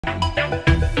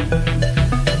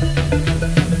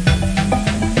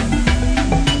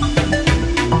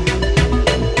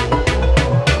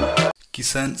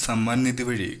കിസാൻ സമ്മാൻ നിധി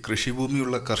വഴി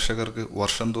കൃഷിഭൂമിയുള്ള കർഷകർക്ക്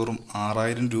വർഷം തോറും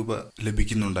 6000 രൂപ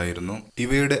ലഭിക്കുന്നുണ്ടായിരുന്നു.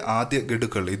 ഇവയുടെ ആദ്യ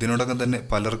ഗഡുക്കൾ ഇതിനോടകം തന്നെ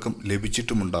പലർക്കും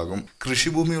ലഭിച്ചിട്ടുമുണ്ടാകും.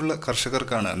 കൃഷിഭൂമിയുള്ള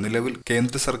കർഷകർക്കാണ് നിലവിൽ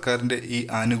കേന്ദ്ര സർക്കാരിന്റെ ഈ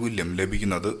ആനുകൂല്യം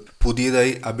ലഭിക്കുന്നത്.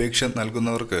 പുതിയതായി അപേക്ഷ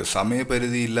നൽകുന്നവർക്ക്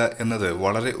സമയപരിധിയില്ല എന്നത്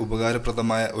വളരെ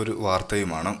ഉപകാരപ്രദമായ ഒരു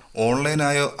വാർത്തയുമാണ്.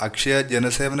 ഓൺലൈനായോ അക്ഷയ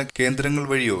ജനസേവന കേന്ദ്രങ്ങൾ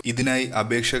വഴിയോ ഇതിനായി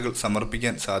അപേക്ഷകൾ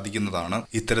സമർപ്പിക്കാൻ സാധിക്കുന്നതാണ്.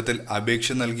 ഇത്തരത്തിൽ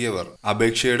അപേക്ഷ നൽകിയവർ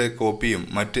അപേക്ഷയുടെ കോപ്പിയും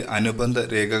മറ്റ് അനുബന്ധ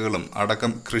രേഖകളും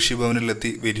അടക്കം കൃഷിഭവനിലെത്തി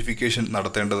വെരിഫിക്കേഷൻ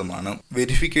നടത്തേണ്ടതുമാണ്.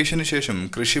 വെരിഫിക്കേഷന് ശേഷം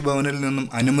കൃഷിഭവനിൽ നിന്നും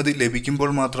അനുമതി ലഭിക്കുമ്പോൾ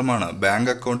മാത്രമാണ്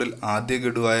ബാങ്ക് അക്കൗണ്ടിൽ ആദ്യ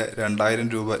ഗഡുവായ 2000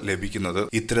 രൂപ ലഭിക്കുന്നത്.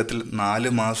 ഇത്തരത്തിൽ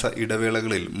 4 മാസ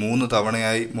ഇടവേളകളിൽ 3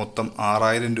 തവണയായി മൊത്തം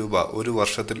 6000 രൂപ ഒരു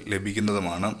വർഷത്തിൽ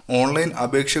ലഭിക്കുന്നതുമാണ്. ഓൺലൈൻ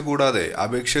അപേക്ഷ കൂടാതെ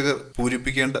അപേക്ഷകർ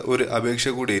പൂരിപ്പിക്കേണ്ട ഒരു അപേക്ഷ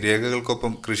കൂടി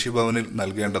രേഖകൾക്കൊപ്പം കൃഷിഭവനിൽ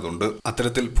നൽകേണ്ടതുണ്ട്.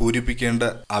 അത്തരത്തിൽ പൂരിപ്പിക്കേണ്ട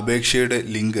അപേക്ഷയുടെ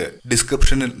ലിങ്ക്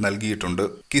ഡിസ്ക്രിപ്ഷനിൽ നൽകിയിട്ടുണ്ട്.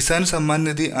 കിസാൻ സമ്മാൻ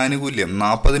നിധി ആനുകൂല്യം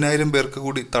 40,000 പേർക്ക്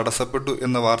കൂടി തടസ്സപ്പെട്ടു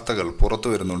എന്ന വാർത്തകൾ പുറത്തു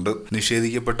വരുന്നുണ്ട്.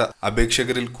 നിഷേധിക്കപ്പെട്ട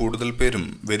അപേക്ഷകരിൽ കൂടുതൽ പേരും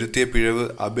വരുത്തിയ പിഴവ്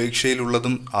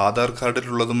അപേക്ഷയിലുള്ളതും ആധാർ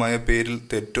കാർഡിലുള്ളതുമായ പേരിൽ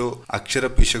തെറ്റോ അക്ഷര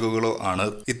പിശകുകളോ ആണ്.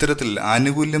 ഇത്തരത്തിൽ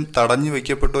ആനുകൂല്യം തടഞ്ഞു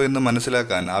വയ്ക്കപ്പെട്ടോ എന്ന്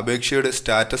മനസ്സിലാക്കാൻ അപേക്ഷയുടെ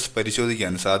സ്റ്റാറ്റസ്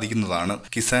പരിശോധിക്കാൻ സാധിക്കുന്നതാണ്.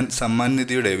 കിസാൻ സമ്മാൻ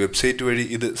നിധിയുടെ വെബ്സൈറ്റ് വഴി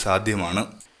ഇത് സാധ്യമാണ്.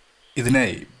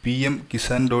 ഇതിനായി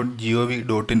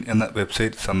pmkisan.gov.in എന്ന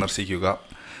വെബ്സൈറ്റ് സന്ദർശിക്കുക.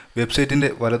 വെബ്സൈറ്റിന്റെ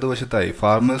വലതുവശത്തായി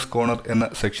ഫാർമേഴ്സ് കോർണർ എന്ന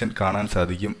സെക്ഷൻ കാണാൻ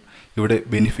സാധിക്കും. ഇവിടെ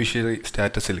ബെനിഫിഷ്യറി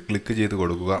സ്റ്റാറ്റസിൽ ക്ലിക്ക് ചെയ്ത്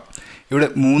കൊടുക്കുക. ഇവിടെ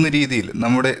 3 രീതിയിൽ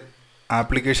നമ്മുടെ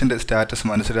ആപ്ലിക്കേഷന്റെ സ്റ്റാറ്റസ്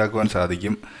മനസ്സിലാക്കുവാൻ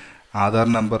സാധിക്കും. Aadhaar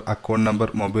number, account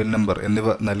number, mobile number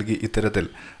എന്നിവ നൽകി ഇത്തരത്തിൽ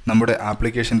നമ്മുടെ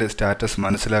ആപ്ലിക്കേഷന്റെ സ്റ്റാറ്റസ്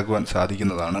മനസ്സിലാക്കുവാൻ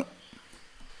സാധിക്കുന്നതാണ്.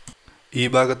 ഈ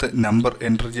ഭാഗത്ത് നമ്പർ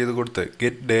എൻ്റർ ചെയ്ത് കൊടുത്ത്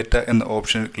ഗെറ്റ് ഡേറ്റ എന്ന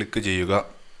ഓപ്ഷനിൽ ക്ലിക്ക് ചെയ്യുക.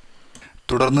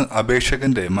 തുടർന്ന്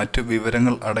അപേക്ഷകന്റെ മറ്റു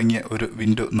വിവരങ്ങൾ അടങ്ങിയ ഒരു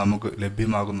വിൻഡോ നമുക്ക്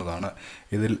ലഭ്യമാകുന്നതാണ്.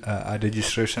 ഇതിൽ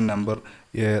രജിസ്ട്രേഷൻ നമ്പർ,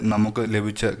 നമുക്ക്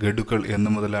ലഭിച്ച ഗഡുക്കൾ എന്നു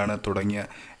മുതലാണ് തുടങ്ങിയ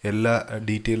എല്ലാ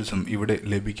ഡീറ്റെയിൽസും ഇവിടെ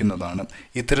ലഭിക്കുന്നതാണ്.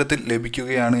 ഇത്തരത്തിൽ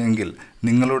ലഭിക്കുകയാണ് എങ്കിൽ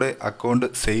നിങ്ങളുടെ അക്കൗണ്ട്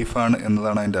സേഫാണ്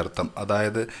എന്നതാണ് അതിൻ്റെ അർത്ഥം.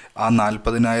 അതായത് ആ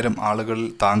 40,000 ആളുകളിൽ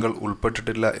താങ്കൾ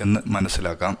ഉൾപ്പെട്ടിട്ടില്ല എന്ന്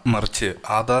മനസ്സിലാക്കാം. മറിച്ച്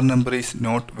Aadhaar number is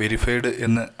not verified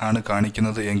എന്ന് ആണ്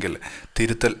കാണിക്കുന്നത് എങ്കിൽ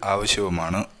തിരുത്തൽ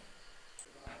ആവശ്യവുമാണ്.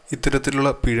 ഇത്തരത്തിലുള്ള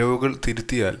പിഴവുകൾ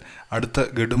തിരുത്തിയാൽ അടുത്ത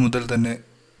ഗഡു മുതൽ തന്നെ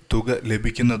തുക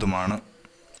ലഭിക്കുന്നതുമാണ്.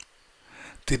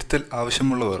 തിരുത്തൽ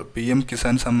ആവശ്യമുള്ളവർ PM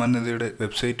കിസാൻ സമ്മാൻ നിധിയുടെ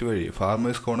വെബ്സൈറ്റ് വഴി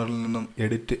ഫാർമേഴ്സ് കോർണറിൽ നിന്നും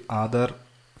എഡിറ്റ് ആധാർ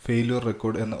ഫെയിലിയർ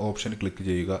റെക്കോർഡ് എന്ന ഓപ്ഷൻ ക്ലിക്ക്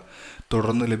ചെയ്യുക.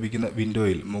 തുടർന്ന് ലഭിക്കുന്ന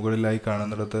വിൻഡോയിൽ മുകളിലായി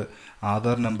കാണുന്നിടത്ത്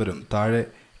ആധാർ നമ്പരും താഴെ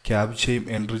ക്യാപ്ചയും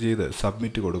എൻ്റർ ചെയ്ത്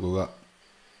സബ്മിറ്റ് കൊടുക്കുക.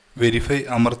 വെരിഫൈ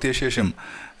അമർത്തിയ ശേഷം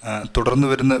തുടർന്ന്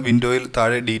വരുന്ന വിൻഡോയിൽ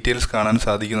താഴെ ഡീറ്റെയിൽസ് കാണാൻ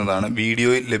സാധിക്കുന്നതാണ്.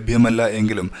 വീഡിയോയിൽ ലഭ്യമല്ല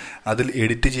എങ്കിലും അതിൽ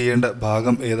എഡിറ്റ് ചെയ്യേണ്ട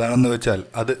ഭാഗം ഏതാണെന്ന് വെച്ചാൽ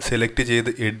അത് സെലക്ട്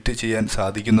ചെയ്ത് എഡിറ്റ് ചെയ്യാൻ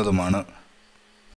സാധിക്കുന്നതുമാണ്.